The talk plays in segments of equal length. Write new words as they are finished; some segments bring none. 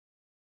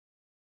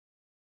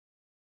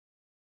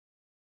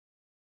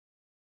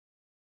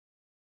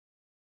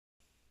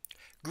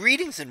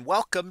Greetings and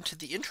welcome to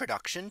the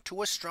introduction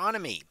to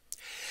astronomy.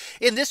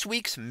 In this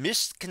week's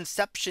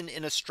misconception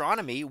in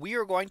astronomy, we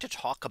are going to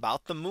talk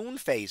about the moon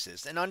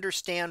phases and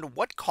understand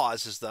what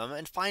causes them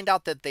and find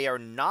out that they are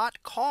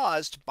not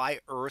caused by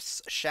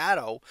Earth's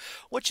shadow,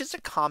 which is a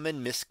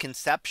common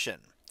misconception.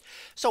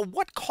 So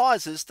what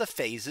causes the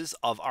phases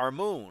of our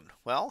moon?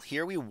 Well,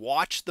 here we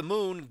watch the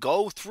moon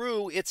go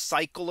through its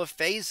cycle of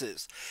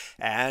phases.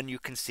 And you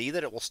can see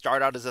that it will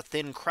start out as a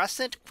thin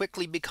crescent,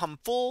 quickly become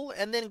full,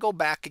 and then go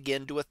back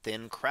again to a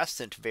thin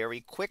crescent very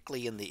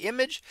quickly in the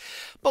image.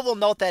 But we'll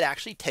note that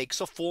actually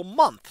takes a full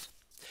month.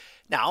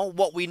 Now,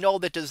 what we know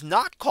that does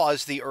not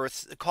cause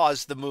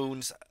the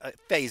moon's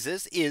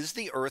phases is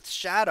the Earth's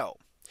shadow.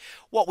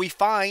 What we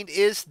find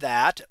is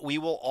that we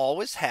will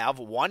always have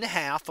one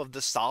half of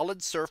the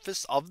solid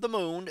surface of the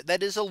moon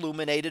that is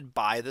illuminated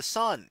by the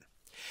sun.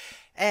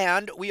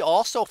 And we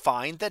also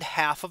find that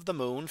half of the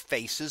moon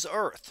faces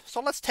Earth.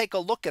 So let's take a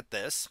look at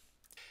this.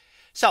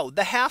 So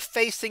the half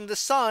facing the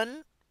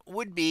sun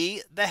would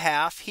be the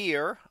half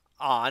here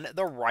on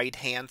the right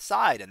hand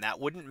side, and that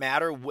would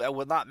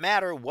not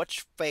matter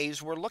which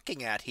phase we're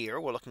looking at here.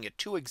 We're looking at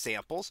two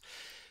examples.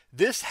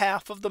 This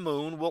half of the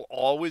moon will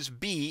always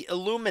be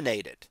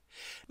illuminated.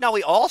 Now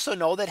we also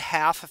know that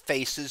half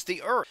faces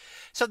the Earth.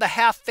 So the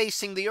half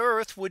facing the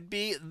Earth would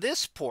be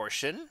this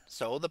portion.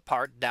 So the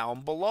part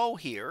down below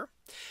here.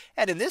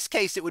 And in this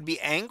case, it would be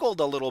angled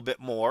a little bit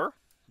more.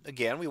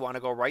 Again, we want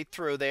to go right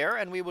through there,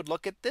 and we would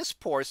look at this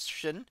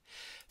portion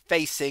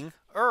facing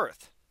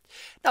Earth.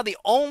 Now the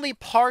only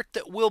part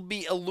that will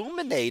be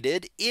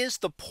illuminated is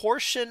the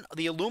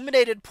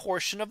illuminated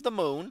portion of the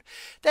moon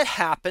that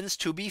happens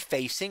to be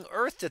facing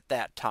Earth at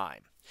that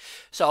time.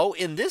 So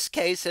in this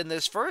case, in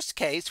this first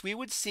case, we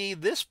would see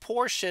this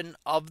portion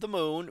of the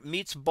moon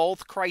meets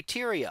both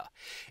criteria.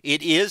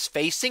 It is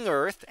facing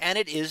Earth and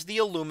it is the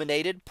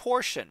illuminated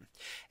portion.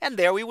 And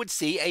there we would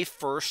see a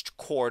first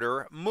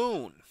quarter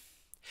moon.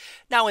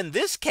 Now in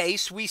this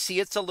case, we see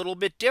it's a little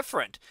bit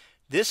different.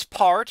 This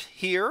part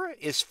here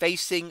is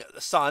facing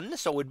the sun,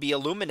 so it would be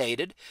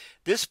illuminated.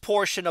 This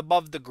portion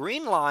above the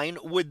green line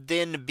would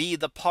then be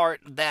the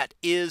part that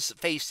is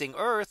facing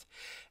Earth.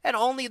 And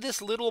only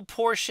this little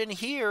portion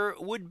here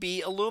would be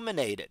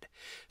illuminated.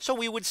 So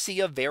we would see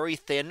a very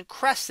thin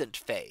crescent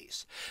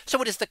phase. So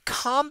it is the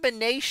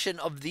combination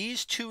of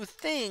these two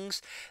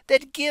things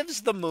that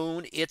gives the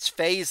moon its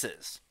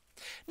phases.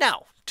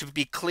 Now, to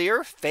be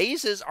clear,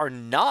 phases are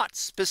not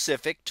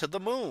specific to the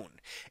moon.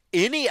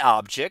 Any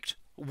object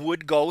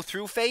would go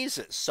through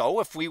phases. So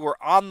if we were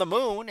on the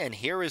moon, and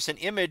here is an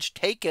image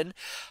taken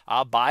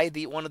by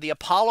one of the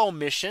Apollo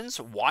missions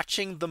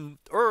watching the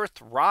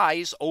Earth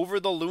rise over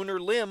the lunar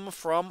limb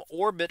from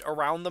orbit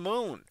around the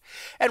moon.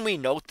 And we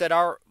note that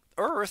our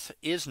Earth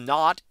is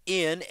not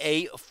in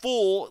a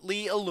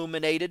fully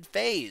illuminated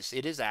phase.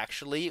 It is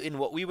actually in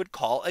what we would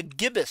call a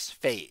gibbous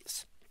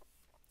phase.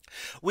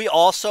 We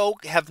also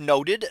have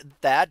noted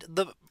that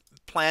the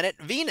planet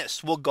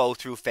Venus will go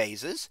through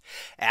phases,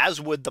 as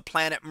would the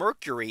planet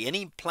Mercury.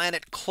 Any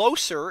planet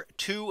closer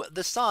to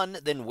the sun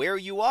than where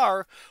you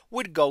are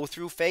would go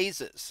through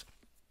phases.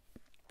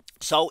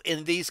 So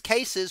in these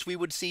cases, we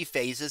would see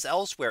phases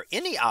elsewhere.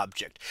 Any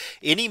object,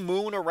 any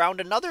moon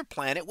around another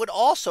planet would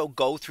also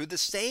go through the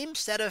same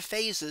set of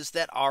phases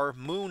that our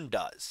moon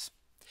does.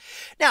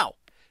 Now,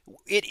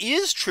 it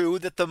is true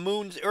that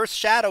the Earth's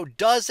shadow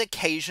does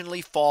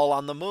occasionally fall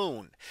on the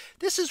moon.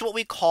 This is what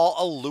we call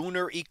a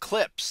lunar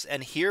eclipse.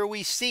 And here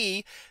we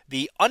see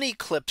the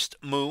uneclipsed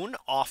moon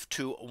off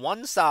to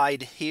one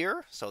side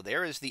here. So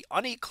there is the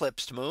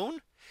uneclipsed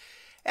moon.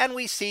 And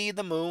we see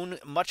the moon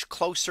much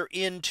closer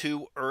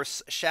into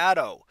Earth's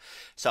shadow.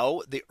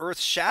 So the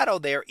Earth's shadow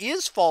there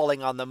is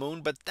falling on the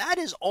moon, but that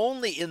is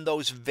only in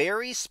those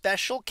very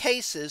special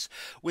cases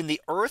when the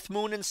Earth,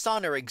 moon, and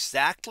sun are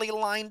exactly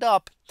lined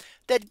up.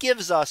 That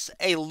gives us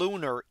a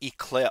lunar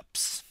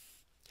eclipse.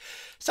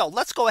 So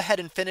let's go ahead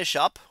and finish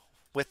up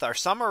with our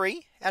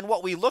summary. And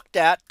what we looked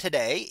at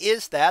today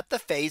is that the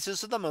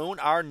phases of the moon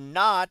are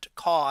not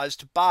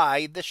caused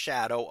by the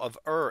shadow of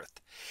Earth.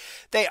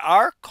 They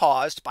are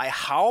caused by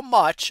how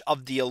much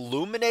of the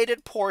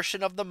illuminated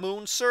portion of the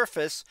moon's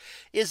surface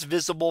is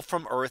visible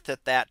from Earth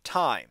at that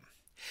time.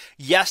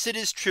 Yes, it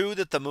is true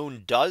that the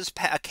moon does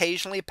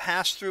occasionally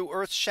pass through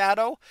Earth's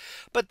shadow,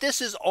 but this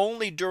is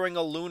only during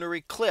a lunar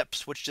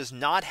eclipse, which does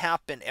not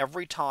happen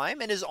every time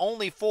and is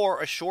only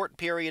for a short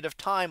period of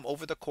time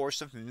over the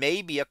course of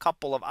maybe a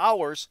couple of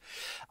hours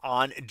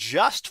on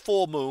just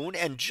full moon,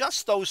 and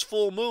just those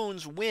full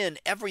moons when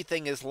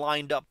everything is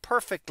lined up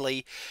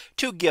perfectly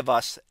to give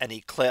us an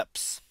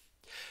eclipse.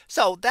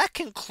 So that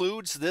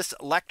concludes this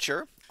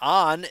lecture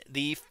on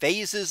the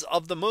phases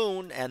of the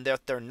moon and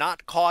that they're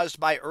not caused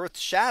by Earth's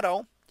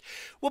shadow.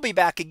 We'll be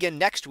back again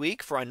next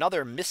week for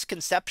another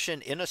misconception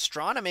in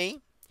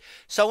astronomy.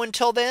 So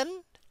until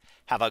then,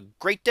 have a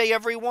great day,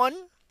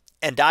 everyone,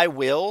 and I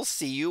will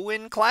see you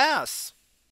in class.